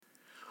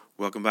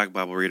Welcome back,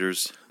 Bible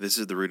readers. This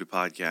is the Rooted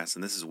Podcast,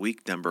 and this is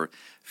week number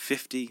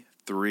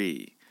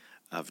 53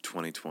 of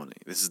 2020.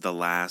 This is the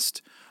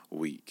last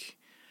week.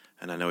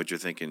 And I know what you're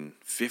thinking,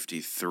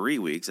 53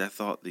 weeks? I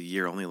thought the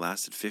year only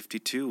lasted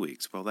 52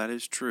 weeks. Well, that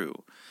is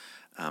true.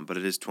 But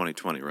it is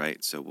 2020,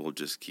 right? So we'll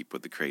just keep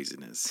with the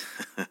craziness.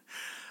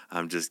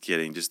 I'm just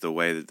kidding. Just the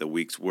way that the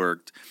weeks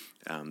worked,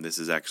 this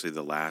is actually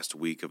the last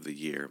week of the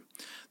year.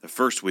 The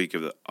first week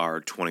of our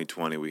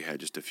 2020, we had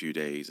just a few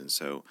days, and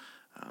so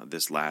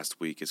this last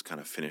week is kind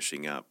of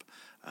finishing up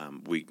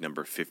week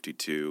number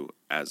 52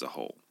 as a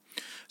whole.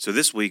 So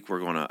this week we're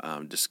going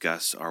to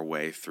discuss our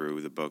way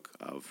through the book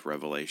of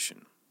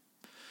Revelation.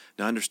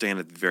 Now understand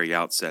at the very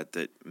outset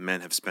that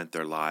men have spent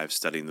their lives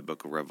studying the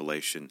book of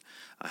Revelation,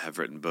 have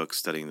written books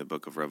studying the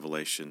book of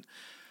Revelation.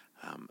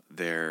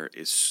 There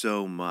is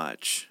so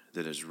much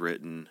that is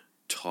written,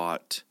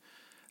 taught,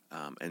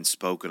 and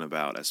spoken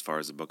about as far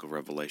as the book of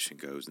Revelation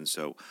goes. And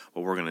so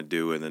what we're going to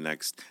do in the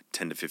next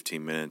 10 to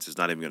 15 minutes is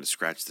not even going to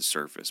scratch the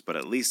surface, but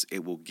at least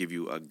it will give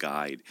you a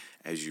guide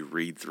as you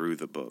read through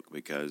the book,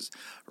 because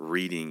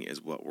reading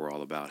is what we're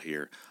all about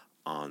here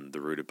on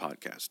the Rooted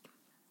Podcast.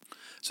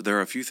 So there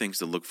are a few things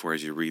to look for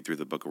as you read through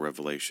the book of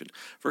Revelation.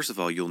 First of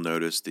all, you'll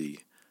notice the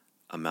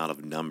amount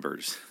of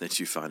numbers that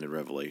you find in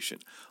Revelation.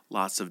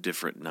 Lots of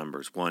different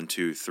numbers. 1,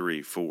 2,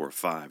 3, 4,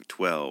 5,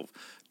 12,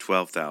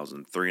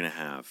 12,000,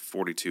 3.5,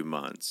 42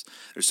 months.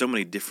 There's so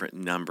many different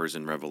numbers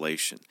in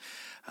Revelation.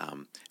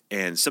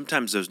 And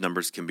sometimes those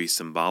numbers can be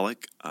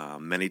symbolic.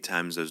 Many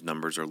times those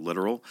numbers are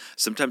literal.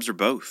 Sometimes they're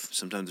both.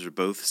 Sometimes they're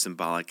both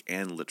symbolic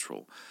and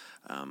literal.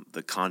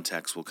 The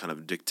context will kind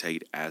of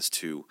dictate as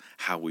to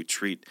how we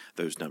treat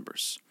those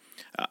numbers.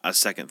 A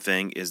second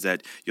thing is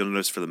that you'll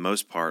notice for the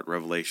most part,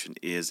 Revelation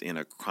is in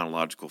a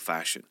chronological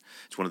fashion.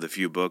 It's one of the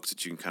few books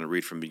that you can kind of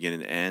read from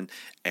beginning to end,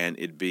 and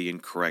it'd be in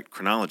correct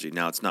chronology.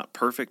 Now, it's not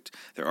perfect.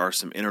 There are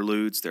some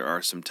interludes. There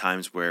are some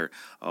times where,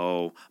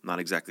 I'm not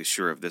exactly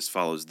sure if this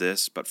follows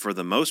this, but for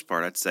the most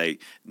part, I'd say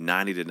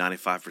 90 to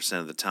 95%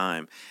 of the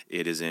time,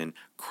 it is in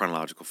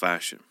chronological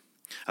fashion.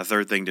 A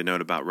third thing to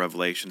note about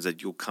Revelation is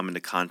that you'll come into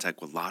contact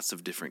with lots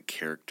of different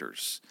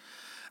characters.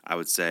 I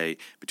would say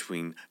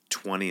between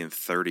 20 and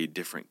 30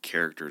 different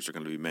characters are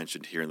going to be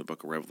mentioned here in the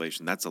book of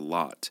Revelation. That's a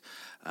lot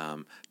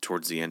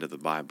towards the end of the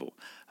Bible.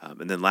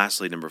 And then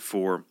lastly, number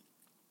 4,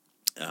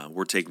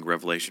 we're taking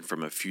Revelation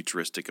from a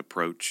futuristic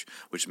approach,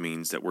 which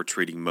means that we're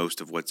treating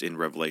most of what's in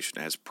Revelation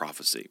as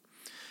prophecy.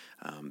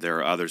 There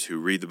are others who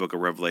read the book of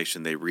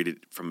Revelation. They read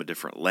it from a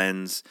different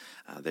lens.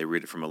 They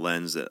read it from a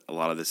lens that a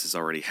lot of this has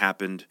already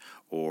happened,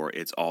 or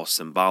it's all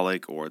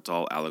symbolic, or it's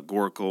all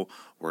allegorical.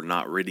 We're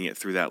not reading it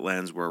through that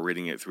lens. We're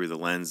reading it through the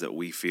lens that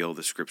we feel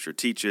the Scripture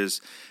teaches,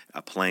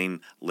 a plain,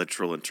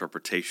 literal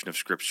interpretation of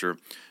Scripture.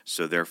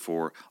 So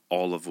therefore,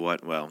 all of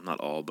what, well, not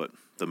all, but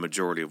the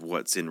majority of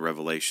what's in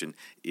Revelation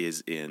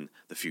is in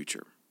the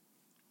future.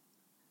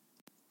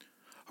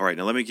 All right,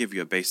 now let me give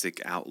you a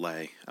basic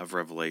outlay of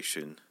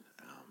Revelation.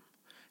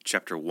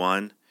 Chapter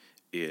 1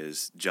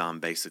 is John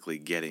basically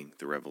getting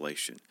the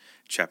revelation.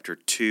 Chapter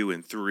 2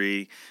 and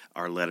 3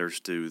 are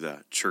letters to the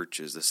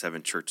churches, the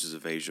 7 churches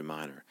of Asia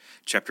Minor.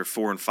 Chapter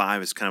 4 and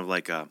 5 is kind of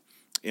like a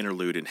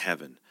interlude in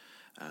heaven.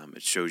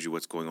 It shows you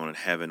what's going on in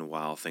heaven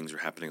while things are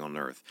happening on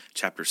earth.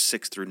 Chapters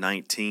 6 through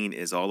 19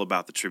 is all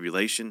about the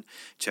tribulation.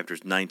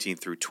 Chapters 19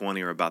 through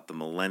 20 are about the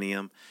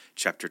millennium.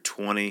 Chapter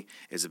 20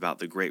 is about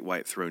the great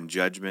white throne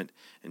judgment.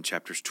 And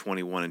chapters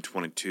 21 and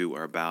 22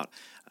 are about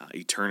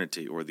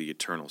eternity, or the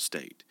eternal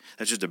state.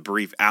 That's just a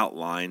brief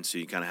outline so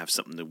you kind of have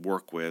something to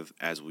work with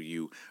as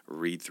you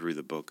read through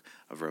the book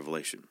of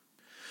Revelation.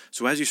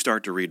 So as you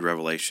start to read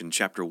Revelation,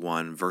 chapter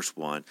 1, verse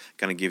 1,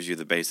 kind of gives you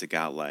the basic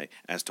outlay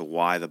as to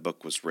why the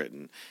book was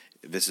written.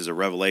 This is a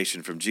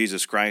revelation from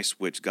Jesus Christ,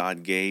 which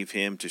God gave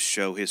him to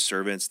show his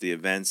servants the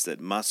events that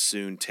must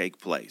soon take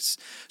place.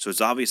 So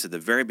it's obvious at the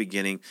very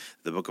beginning,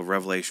 the book of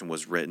Revelation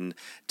was written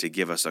to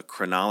give us a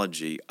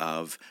chronology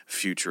of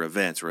future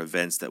events, or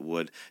events that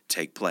would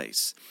take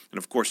place. And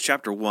of course,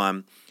 chapter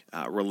 1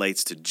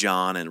 relates to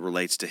John and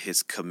relates to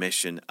his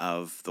commission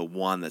of the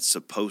one that's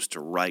supposed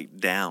to write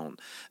down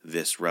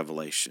this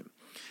revelation.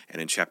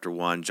 And in chapter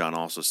 1, John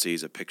also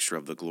sees a picture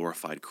of the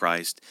glorified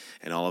Christ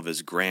and all of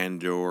his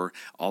grandeur,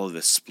 all of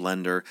his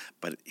splendor,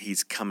 but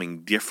he's coming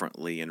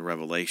differently in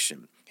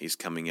Revelation. He's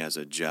coming as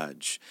a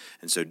judge.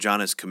 And so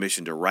John is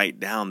commissioned to write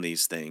down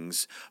these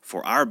things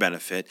for our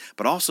benefit,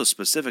 but also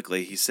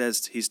specifically, he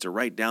says he's to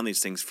write down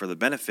these things for the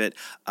benefit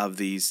of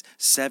these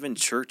 7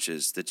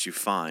 churches that you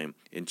find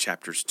in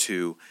chapters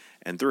 2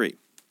 and 3.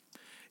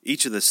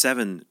 Each of the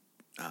 7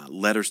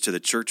 letters to the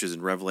churches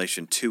in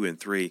Revelation 2 and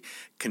 3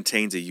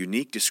 contains a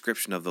unique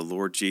description of the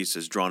Lord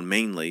Jesus drawn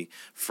mainly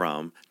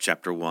from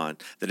chapter 1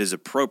 that is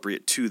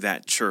appropriate to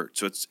that church.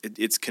 So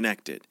it's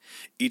connected.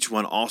 Each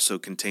one also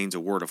contains a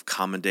word of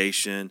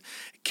commendation,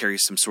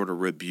 carries some sort of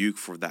rebuke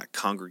for that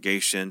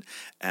congregation,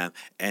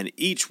 and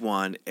each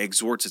one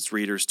exhorts its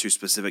readers to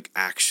specific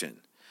action.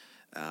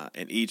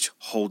 and each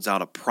holds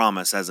out a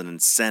promise as an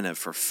incentive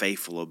for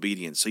faithful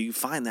obedience. So you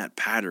find that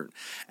pattern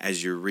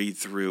as you read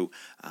through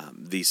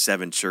these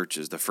 7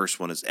 churches. The first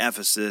one is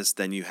Ephesus,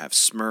 then you have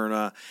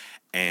Smyrna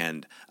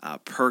and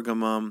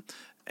Pergamum,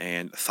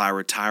 and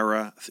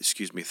Thyatira.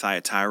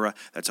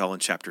 That's all in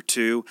chapter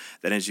 2.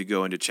 Then as you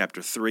go into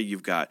chapter 3,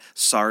 you've got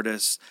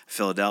Sardis,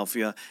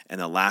 Philadelphia, and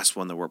the last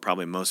one that we're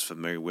probably most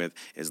familiar with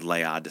is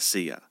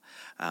Laodicea.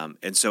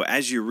 And so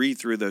as you read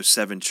through those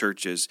 7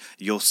 churches,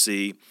 you'll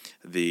see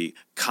the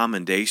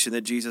commendation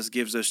that Jesus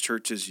gives those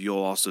churches. You'll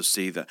also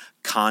see the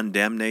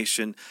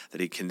condemnation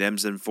that he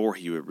condemns them for.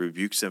 He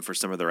rebukes them for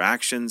some of their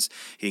actions.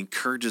 He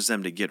encourages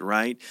them to get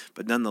right.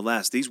 But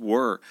nonetheless, these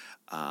were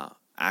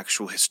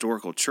actual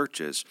historical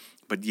churches,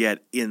 but yet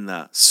in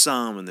the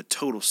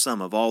total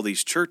sum of all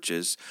these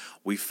churches,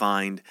 we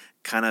find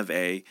kind of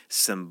a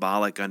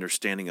symbolic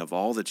understanding of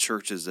all the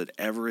churches that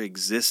ever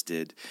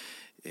existed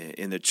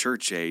in the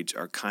church age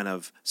are kind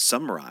of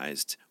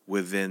summarized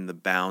within the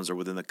bounds or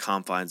within the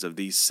confines of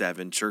these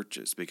 7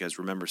 churches, because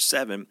remember,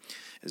 7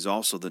 is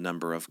also the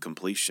number of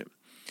completion.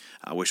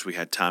 I wish we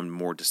had time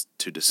more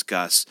to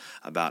discuss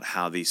about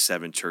how these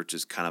 7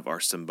 churches kind of are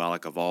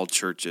symbolic of all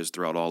churches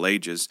throughout all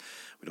ages.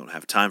 We don't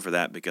have time for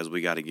that because we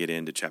got to get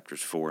into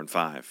chapters 4 and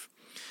 5.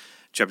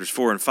 Chapters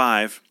 4 and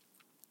 5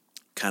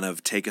 kind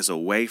of take us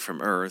away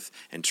from earth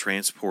and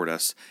transport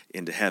us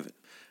into heaven.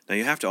 Now,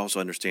 you have to also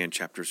understand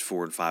chapters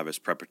 4 and 5 as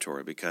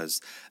preparatory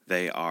because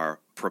they are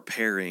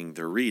preparing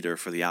the reader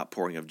for the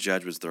outpouring of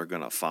judgments that are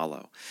going to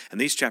follow. And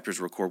these chapters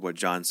record what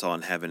John saw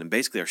in heaven and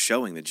basically are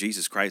showing that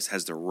Jesus Christ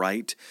has the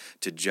right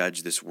to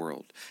judge this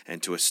world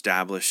and to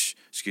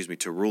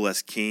rule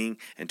as king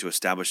and to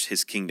establish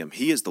his kingdom.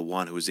 He is the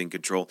one who is in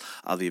control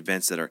of the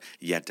events that are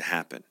yet to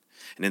happen.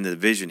 And in the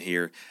vision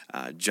here,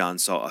 John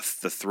saw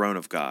the throne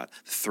of God.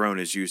 The throne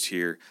is used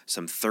here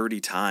some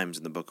 30 times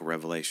in the book of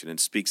Revelation and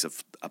speaks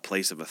of a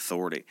place of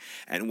authority.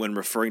 And when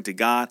referring to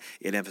God,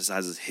 it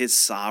emphasizes his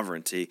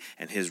sovereignty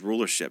and his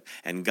rulership.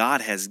 And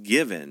God has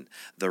given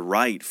the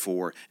right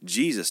for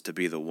Jesus to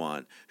be the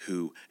one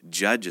who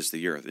judges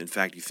the earth. In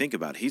fact, you think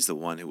about it, he's the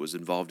one who was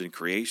involved in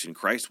creation.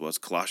 Christ was.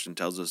 Colossians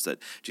tells us that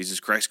Jesus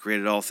Christ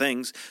created all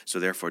things, so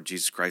therefore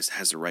Jesus Christ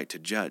has the right to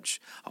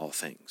judge all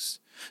things.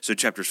 So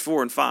chapters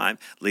 4 and 5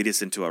 lead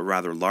us into a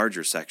rather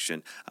larger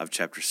section of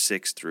chapter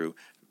 6 through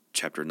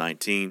chapter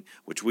 19,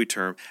 which we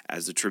term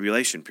as the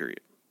tribulation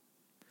period.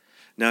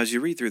 Now, as you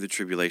read through the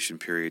tribulation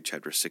period,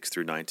 chapter 6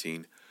 through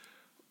 19,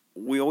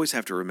 we always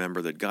have to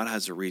remember that God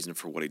has a reason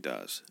for what he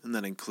does, and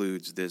that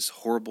includes this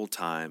horrible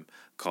time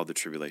called the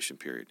tribulation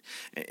period.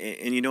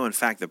 And in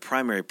fact, the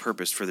primary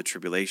purpose for the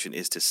tribulation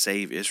is to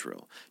save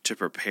Israel, to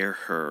prepare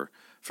her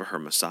for her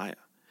Messiah,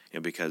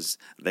 because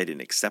they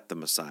didn't accept the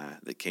Messiah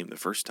that came the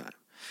first time.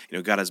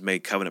 God has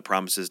made covenant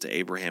promises to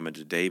Abraham and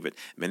to David,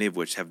 many of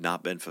which have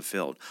not been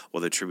fulfilled.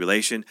 Well, the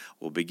tribulation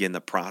will begin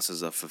the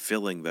process of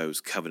fulfilling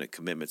those covenant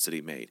commitments that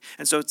he made.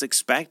 And so it's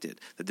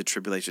expected that the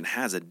tribulation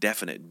has a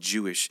definite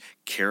Jewish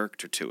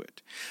character to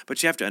it.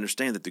 But you have to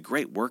understand that the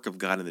great work of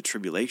God in the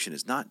tribulation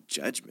is not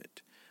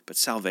judgment, but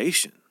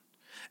salvation,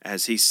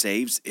 as he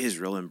saves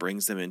Israel and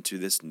brings them into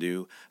this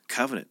new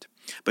covenant.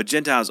 But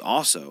Gentiles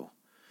also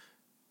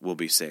will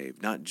be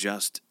saved, not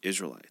just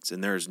Israelites.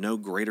 And there is no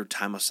greater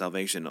time of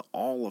salvation in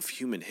all of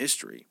human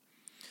history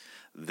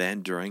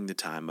than during the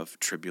time of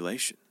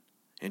tribulation.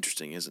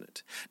 Interesting, isn't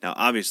it? Now,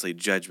 obviously,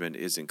 judgment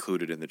is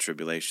included in the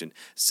tribulation.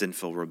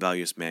 Sinful,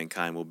 rebellious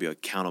mankind will be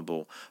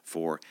accountable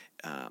for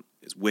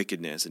its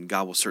wickedness, and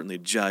God will certainly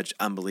judge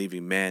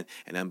unbelieving men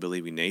and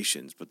unbelieving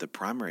nations. But the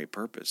primary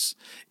purpose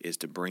is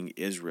to bring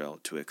Israel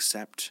to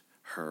accept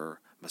her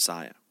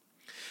Messiah.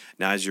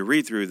 Now, as you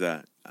read through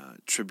the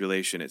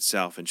tribulation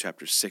itself in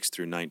chapters 6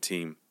 through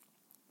 19,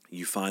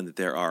 you find that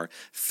there are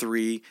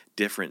 3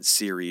 different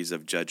series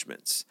of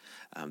judgments.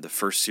 The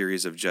first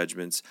series of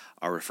judgments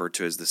are referred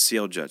to as the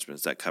seal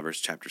judgments. That covers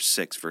chapter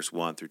 6, verse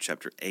 1 through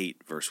chapter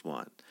 8, verse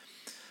 1.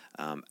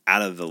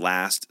 Out of the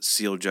last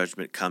seal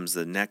judgment comes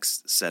the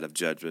next set of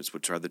judgments,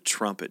 which are the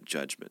trumpet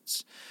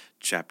judgments,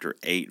 chapter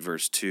 8,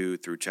 verse 2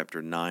 through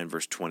chapter 9,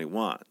 verse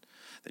 21.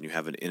 Then you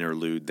have an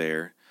interlude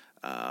there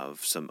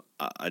of some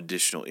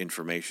additional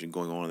information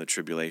going on in the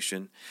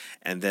tribulation.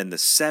 And then the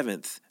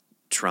 7th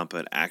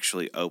trumpet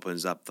actually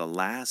opens up the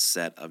last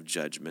set of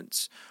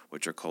judgments,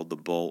 which are called the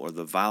bowl or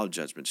the vial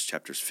judgments,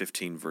 chapters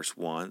 15, verse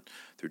 1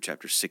 through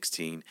chapter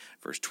 16,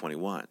 verse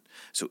 21.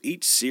 So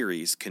each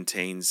series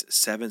contains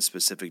 7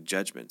 specific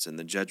judgments, and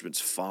the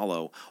judgments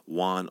follow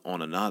one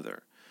on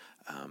another.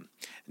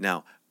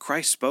 Now,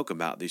 Christ spoke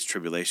about these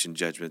tribulation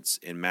judgments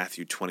in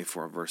Matthew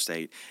 24, verse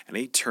 8, and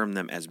he termed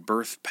them as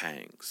birth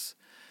pangs.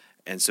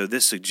 And so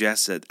this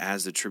suggests that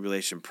as the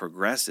tribulation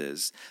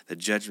progresses, the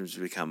judgments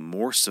become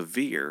more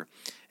severe,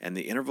 and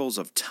the intervals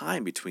of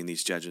time between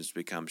these judgments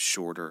become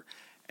shorter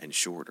and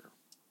shorter.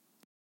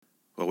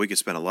 Well, we could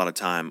spend a lot of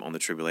time on the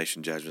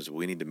tribulation judgments, but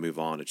we need to move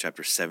on to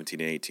chapters 17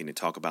 and 18 and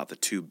talk about the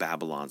 2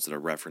 Babylons that are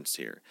referenced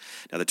here.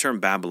 Now, the term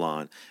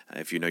Babylon,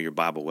 if you know your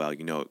Bible well,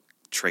 you know it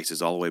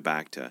traces all the way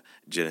back to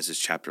Genesis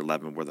chapter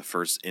 11, where the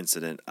first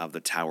incident of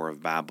the Tower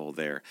of Babel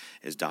there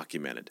is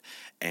documented.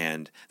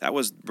 And that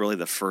was really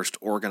the first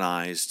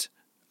organized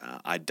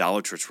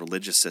idolatrous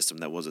religious system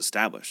that was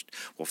established.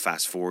 We'll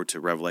fast forward to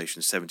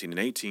Revelation 17 and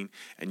 18,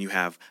 and you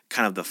have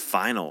kind of the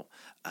final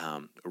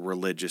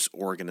religious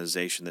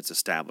organization that's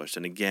established.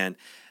 And again,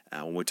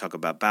 when we talk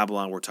about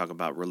Babylon, we're talking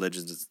about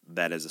religions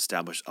that is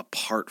established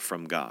apart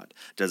from God,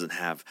 doesn't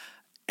have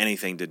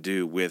anything to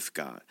do with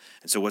God.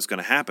 And so what's going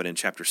to happen in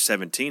chapter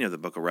 17 of the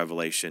book of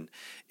Revelation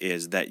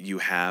is that you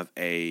have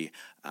a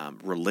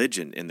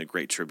religion in the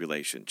Great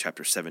Tribulation.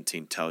 Chapter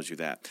 17 tells you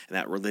that. And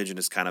that religion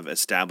is kind of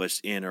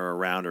established in or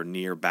around or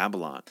near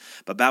Babylon.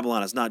 But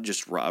Babylon is not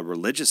just a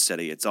religious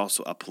city, it's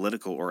also a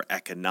political or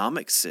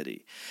economic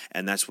city.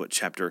 And that's what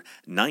chapter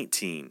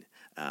 19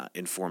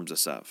 informs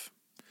us of.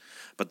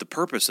 But the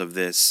purpose of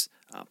this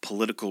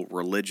political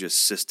religious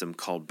system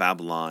called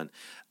Babylon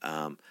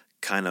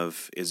kind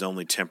of is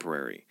only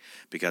temporary,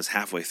 because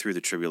halfway through the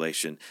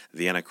tribulation,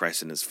 the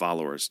Antichrist and his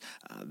followers,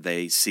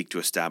 they seek to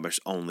establish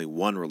only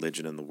one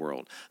religion in the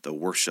world, the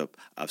worship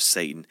of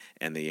Satan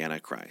and the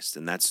Antichrist.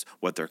 And that's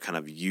what they're kind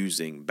of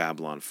using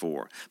Babylon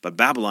for. But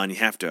Babylon, you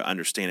have to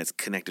understand, it's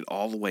connected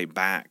all the way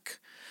back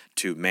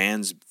to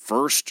man's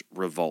first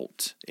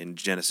revolt in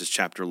Genesis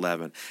chapter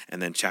 11,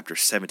 and then chapter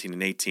 17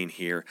 and 18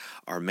 here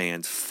are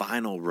man's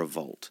final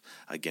revolt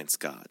against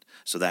God.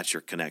 So that's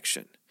your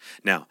connection.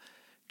 Now,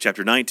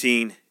 chapter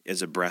 19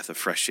 is a breath of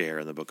fresh air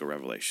in the book of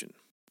Revelation,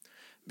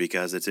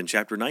 because it's in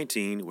chapter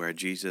 19 where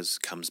Jesus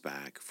comes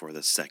back for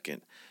the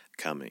second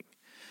coming.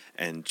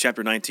 And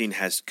chapter 19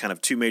 has kind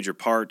of two major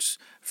parts.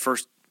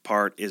 First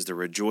part is the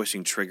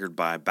rejoicing triggered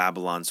by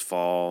Babylon's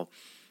fall,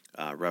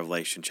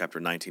 Revelation chapter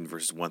 19,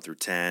 verses 1 through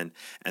 10,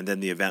 and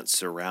then the events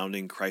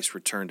surrounding Christ's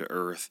return to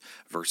earth,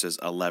 verses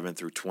 11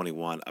 through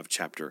 21 of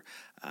chapter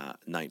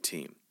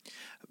 19.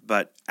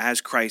 But as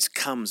Christ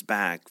comes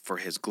back for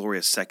his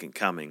glorious second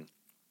coming,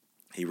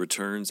 he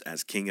returns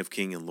as King of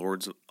Kings and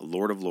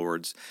Lord of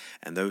Lords,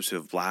 and those who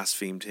have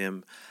blasphemed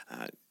him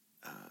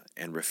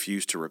and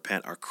refused to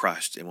repent are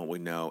crushed in what we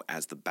know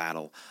as the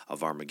Battle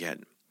of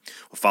Armageddon.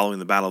 Well, following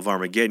the Battle of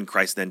Armageddon,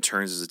 Christ then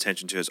turns his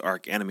attention to his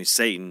arch-enemy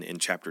Satan in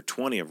chapter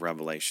 20 of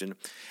Revelation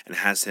and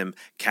has him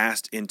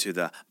cast into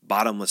the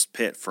bottomless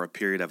pit for a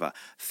period of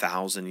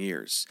 1,000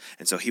 years.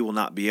 And so he will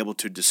not be able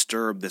to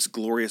disturb this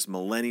glorious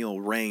millennial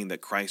reign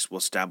that Christ will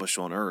establish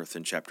on earth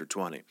in chapter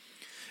 20.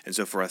 And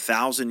so for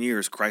 1,000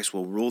 years, Christ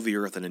will rule the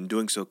earth, and in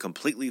doing so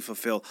completely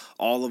fulfill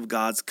all of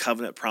God's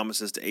covenant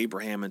promises to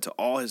Abraham and to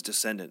all his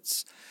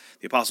descendants.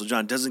 The Apostle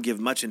John doesn't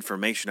give much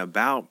information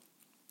about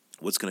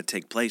what's going to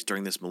take place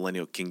during this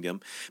millennial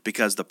kingdom,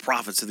 because the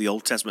prophets of the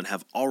Old Testament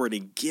have already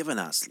given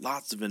us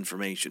lots of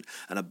information,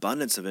 an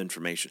abundance of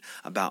information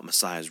about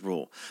Messiah's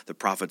rule. The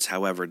prophets,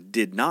 however,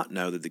 did not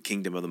know that the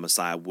kingdom of the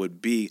Messiah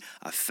would be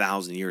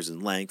 1,000 years in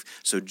length,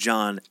 so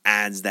John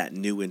adds that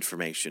new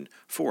information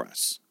for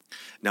us.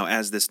 Now,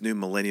 as this new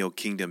millennial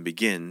kingdom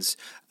begins,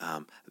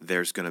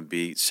 there's going to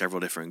be several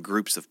different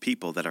groups of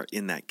people that are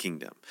in that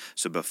kingdom.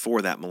 So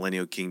before that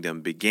millennial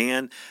kingdom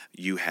began,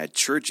 you had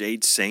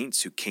church-age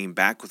saints who came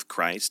back with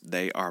Christ.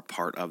 They are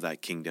part of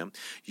that kingdom.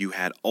 You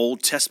had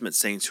Old Testament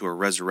saints who were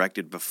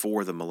resurrected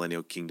before the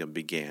millennial kingdom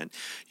began.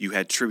 You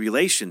had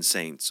tribulation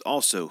saints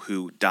also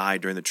who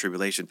died during the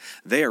tribulation.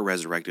 They are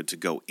resurrected to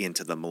go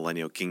into the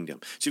millennial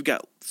kingdom. So you've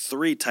got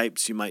three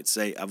types, you might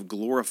say, of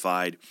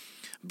glorified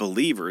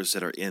believers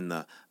that are in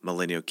the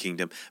millennial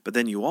kingdom. But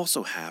then you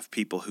also have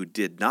people who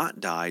did not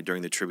die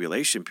during the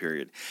tribulation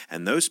period,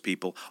 and those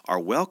people are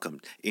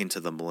welcomed into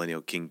the millennial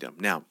kingdom.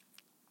 Now,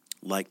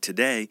 like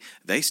today,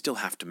 they still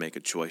have to make a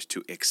choice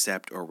to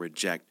accept or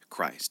reject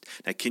Christ.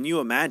 Now, can you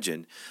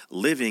imagine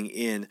living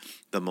in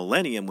the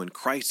millennium when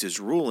Christ is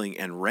ruling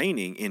and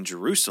reigning in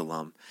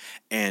Jerusalem,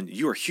 and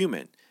you're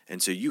human,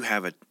 and so you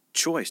have a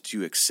choice? Do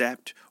you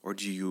accept or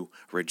do you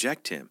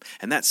reject him?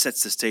 And that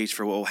sets the stage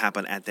for what will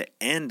happen at the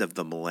end of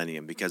the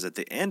millennium, because at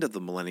the end of the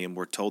millennium,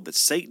 we're told that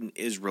Satan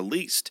is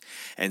released,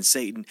 and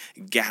Satan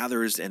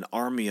gathers an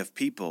army of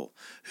people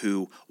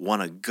who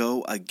want to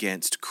go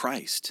against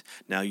Christ.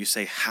 Now you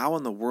say, how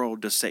in the world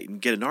does Satan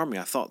get an army?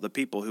 I thought the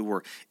people who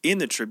were in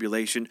the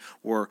tribulation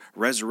were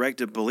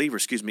resurrected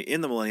believers,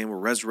 in the millennium were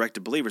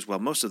resurrected believers. Well,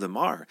 most of them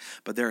are,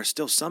 but there are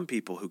still some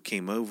people who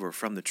came over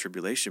from the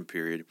tribulation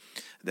period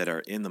that are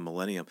in the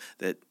millennium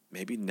that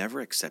maybe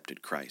never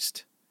accepted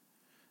Christ.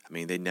 I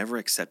mean, they never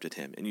accepted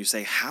him. And you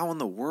say, how in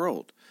the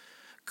world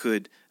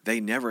could they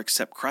never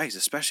accept Christ,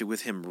 especially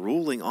with him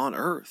ruling on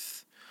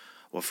earth?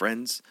 Well,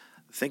 friends,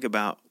 think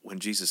about when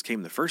Jesus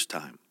came the first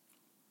time.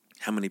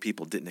 How many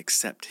people didn't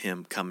accept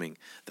him coming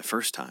the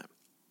first time?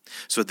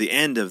 So at the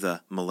end of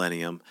the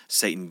millennium,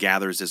 Satan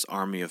gathers this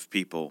army of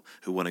people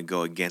who want to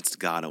go against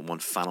God in one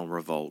final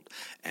revolt,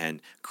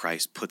 and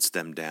Christ puts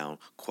them down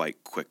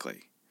quite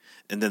quickly.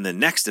 And then the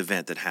next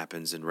event that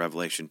happens in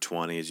Revelation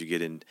 20, as you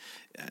get in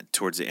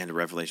towards the end of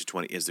Revelation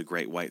 20, is the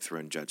Great White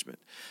Throne Judgment.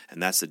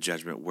 And that's the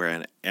judgment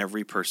wherein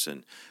every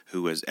person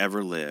who has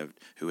ever lived,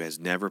 who has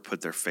never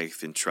put their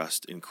faith and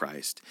trust in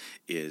Christ,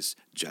 is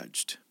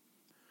judged.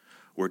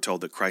 We're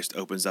told that Christ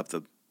opens up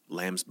the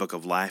Lamb's Book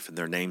of Life, and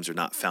their names are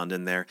not found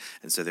in there,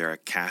 and so they are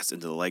cast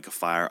into the lake of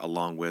fire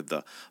along with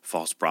the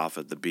false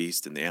prophet, the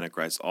beast, and the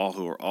Antichrist, all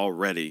who are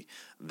already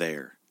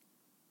there.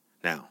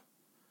 Now,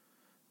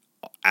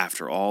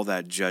 after all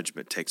that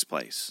judgment takes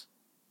place,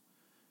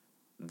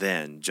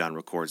 then John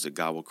records that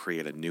God will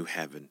create a new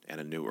heaven and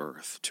a new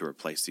earth to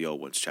replace the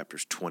old ones,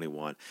 chapters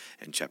 21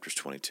 and chapters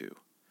 22.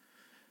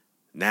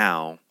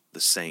 Now, the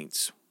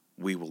saints,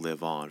 we will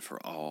live on for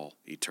all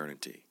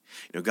eternity.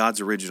 God's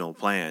original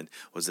plan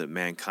was that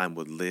mankind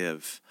would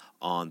live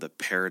on the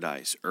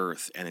paradise,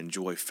 earth, and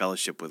enjoy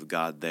fellowship with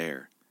God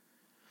there.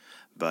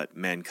 But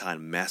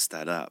mankind messed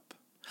that up.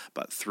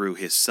 But through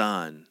his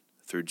Son,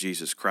 through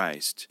Jesus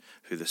Christ,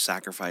 through the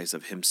sacrifice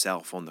of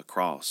himself on the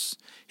cross,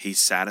 he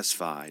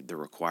satisfied the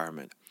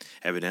requirement.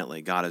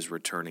 Evidently, God is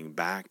returning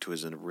back to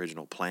his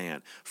original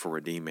plan for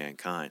redeeming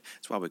mankind.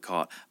 That's why we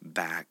call it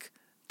back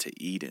to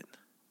Eden.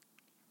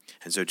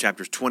 And so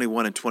chapters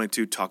 21 and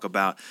 22 talk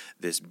about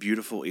this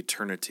beautiful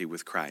eternity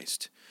with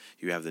Christ.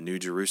 You have the New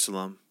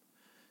Jerusalem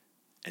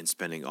and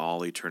spending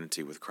all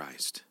eternity with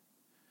Christ.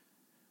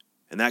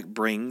 And that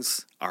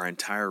brings our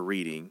entire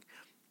reading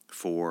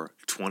for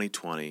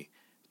 2020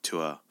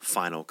 to a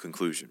final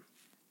conclusion.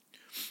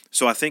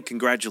 So I think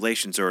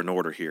congratulations are in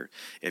order here.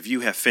 If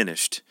you have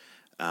finished,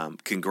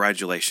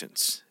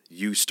 congratulations.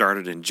 You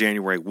started in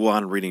January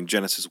 1 reading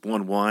Genesis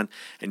 1:1,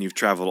 and you've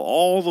traveled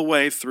all the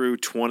way through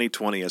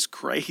 2020, as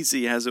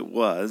crazy as it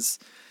was,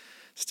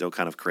 still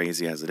kind of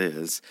crazy as it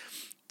is,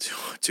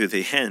 to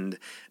the end,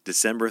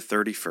 December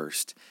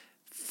 31st,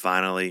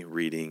 finally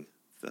reading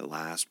the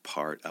last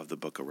part of the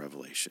book of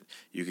Revelation.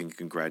 You can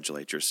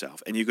congratulate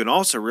yourself. And you can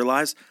also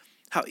realize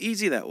how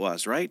easy that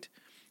was, right?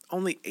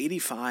 Only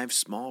 85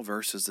 small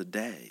verses a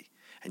day,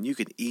 and you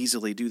can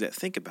easily do that.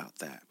 Think about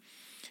that.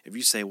 If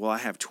you say, well, I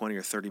have 20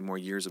 or 30 more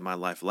years of my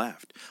life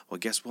left, well,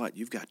 guess what?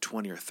 You've got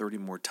 20 or 30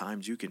 more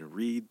times you can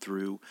read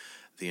through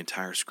the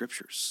entire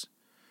scriptures.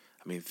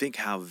 I mean, think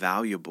how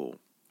valuable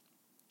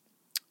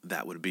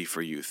that would be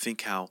for you.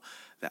 Think how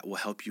that will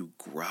help you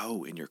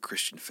grow in your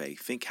Christian faith.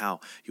 Think how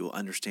you will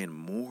understand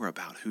more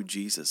about who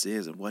Jesus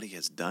is and what he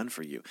has done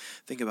for you.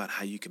 Think about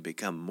how you can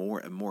become more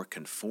and more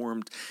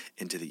conformed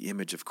into the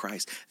image of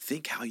Christ.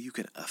 Think how you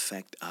can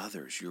affect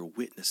others, your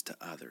witness to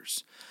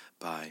others,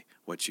 by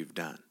what you've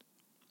done.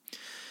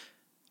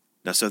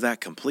 Now, so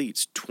that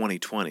completes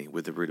 2020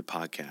 with the Rooted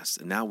Podcast.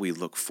 And now we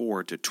look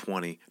forward to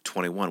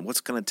 2021.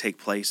 What's going to take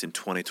place in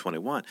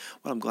 2021?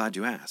 Well, I'm glad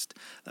you asked.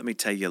 Let me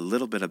tell you a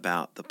little bit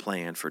about the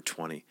plan for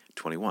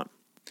 2021.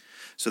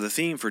 So the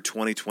theme for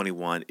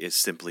 2021 is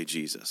simply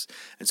Jesus.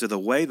 And so the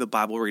way the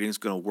Bible reading is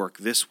going to work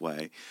this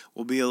way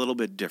will be a little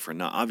bit different.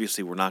 Now,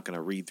 obviously, we're not going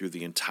to read through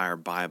the entire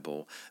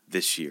Bible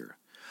this year.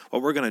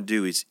 What we're going to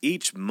do is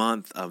each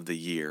month of the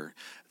year,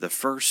 the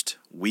first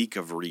week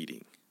of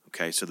reading,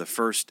 okay, so the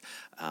first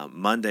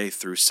Monday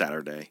through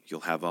Saturday,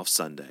 you'll have off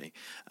Sunday.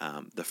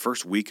 The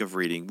first week of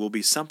reading will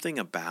be something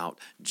about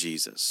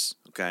Jesus,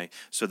 okay?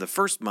 So the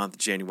first month,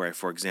 January,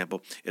 for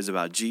example, is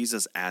about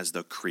Jesus as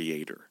the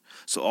Creator.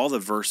 So all the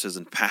verses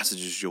and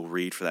passages you'll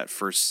read for that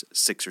first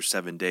 6 or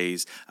 7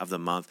 days of the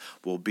month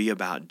will be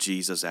about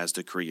Jesus as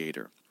the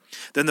Creator.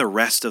 Then the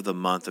rest of the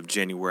month of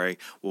January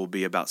will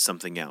be about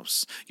something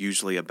else,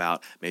 usually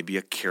about maybe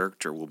a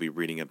character we'll be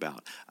reading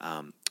about.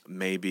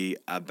 Maybe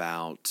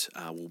about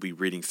we'll be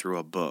reading through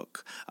a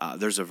book.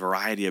 There's a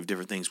variety of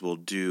different things we'll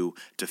do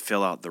to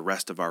fill out the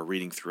rest of our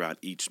reading throughout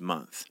each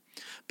month.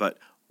 But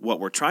what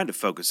we're trying to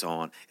focus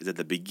on is at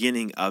the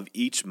beginning of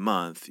each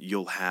month,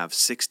 you'll have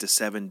 6 to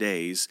 7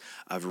 days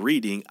of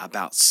reading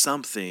about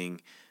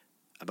something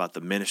about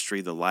the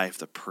ministry, the life,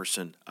 the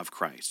person of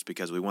Christ,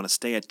 because we want to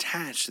stay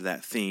attached to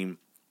that theme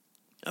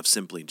of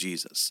simply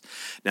Jesus.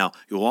 Now,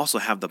 you'll also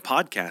have the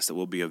podcast that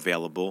will be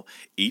available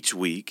each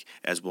week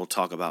as we'll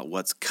talk about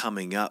what's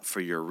coming up for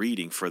your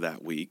reading for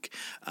that week.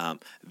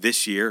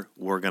 This year,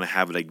 we're going to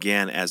have it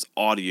again as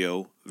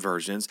audio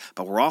versions,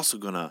 but we're also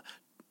going to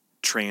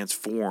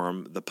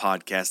transform the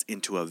podcast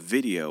into a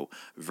video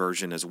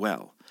version as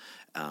well.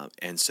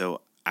 And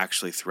so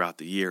actually throughout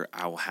the year,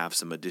 I will have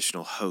some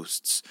additional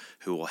hosts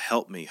who will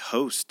help me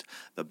host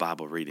the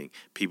Bible reading,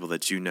 people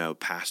that you know,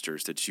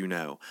 pastors that you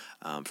know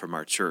from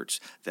our church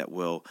that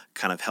will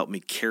kind of help me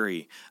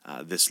carry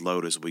this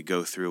load as we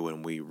go through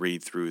and we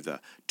read through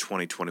the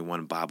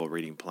 2021 Bible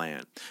reading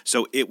plan.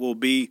 So it will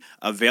be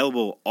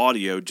available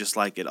audio just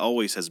like it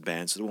always has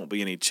been, so there won't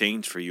be any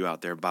change for you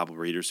out there, Bible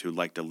readers who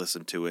like to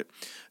listen to it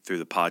through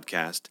the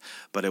podcast,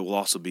 but it will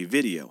also be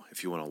video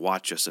if you want to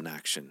watch us in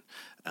action.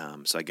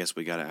 So I guess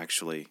we got to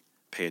actually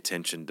pay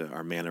attention to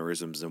our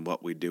mannerisms and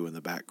what we do in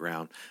the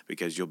background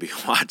because you'll be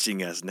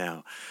watching us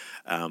now.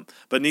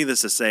 But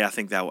needless to say, I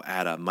think that will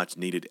add a much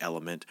needed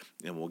element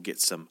and we'll get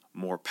some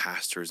more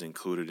pastors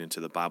included into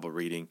the Bible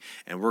reading.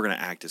 And we're going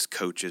to act as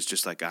coaches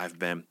just like I've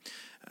been.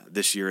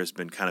 This year has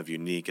been kind of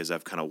unique as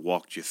I've kind of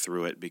walked you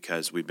through it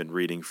because we've been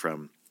reading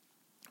from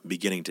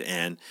beginning to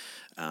end.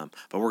 But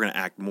we're going to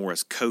act more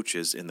as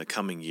coaches in the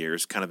coming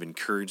years, kind of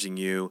encouraging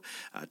you,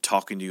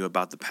 talking to you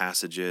about the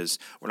passages.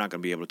 We're not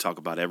going to be able to talk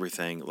about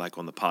everything like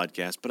on the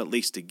podcast, but at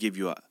least to give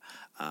you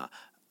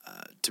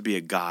to be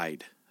a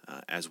guide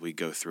as we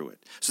go through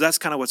it. So that's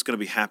kind of what's going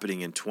to be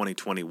happening in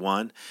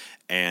 2021.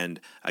 And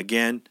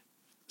again,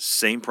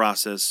 same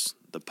process.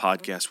 The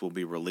podcast will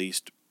be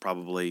released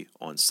probably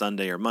on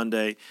Sunday or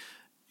Monday.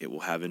 It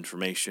will have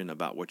information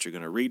about what you're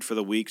going to read for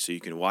the week, so you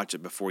can watch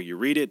it before you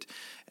read it,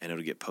 and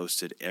it'll get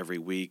posted every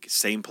week.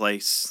 Same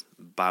place,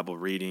 Bible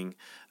reading.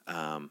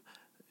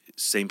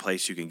 Same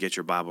place you can get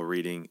your Bible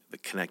reading, the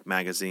Connect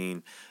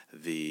magazine,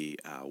 the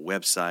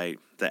website,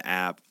 the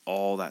app,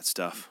 all that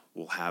stuff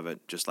will have it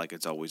just like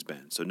it's always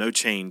been. So no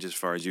change as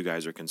far as you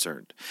guys are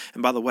concerned.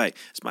 And by the way,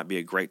 this might be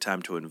a great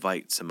time to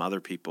invite some other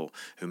people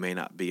who may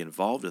not be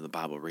involved in the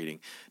Bible reading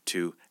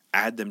to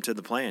add them to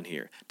the plan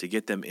here, to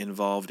get them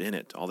involved in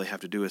it. All they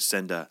have to do is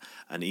send an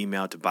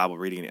email to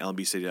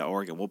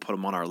BibleReading@lmbcity.org, and we'll put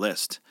them on our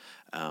list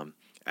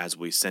as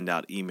we send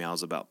out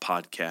emails about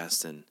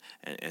podcasts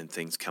and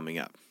things coming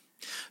up.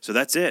 So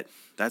that's it.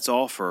 That's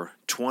all for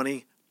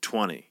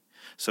 2020.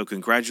 So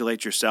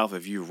congratulate yourself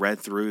if you read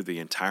through the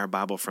entire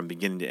Bible from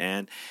beginning to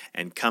end.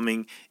 And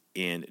coming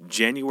in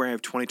January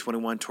of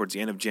 2021, towards the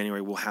end of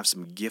January, we'll have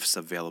some gifts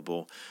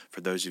available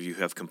for those of you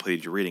who have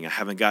completed your reading. I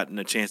haven't gotten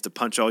a chance to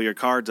punch all your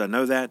cards, I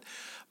know that,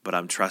 but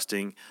I'm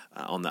trusting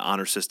on the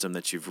honor system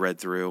that you've read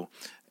through.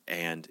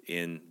 And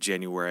in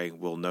January,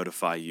 we'll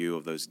notify you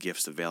of those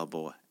gifts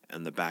available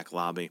in the back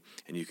lobby,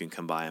 and you can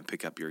come by and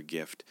pick up your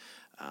gift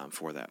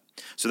for that.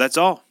 So that's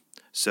all.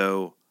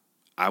 So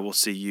I will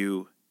see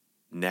you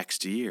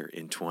next year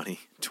in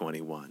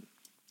 2021.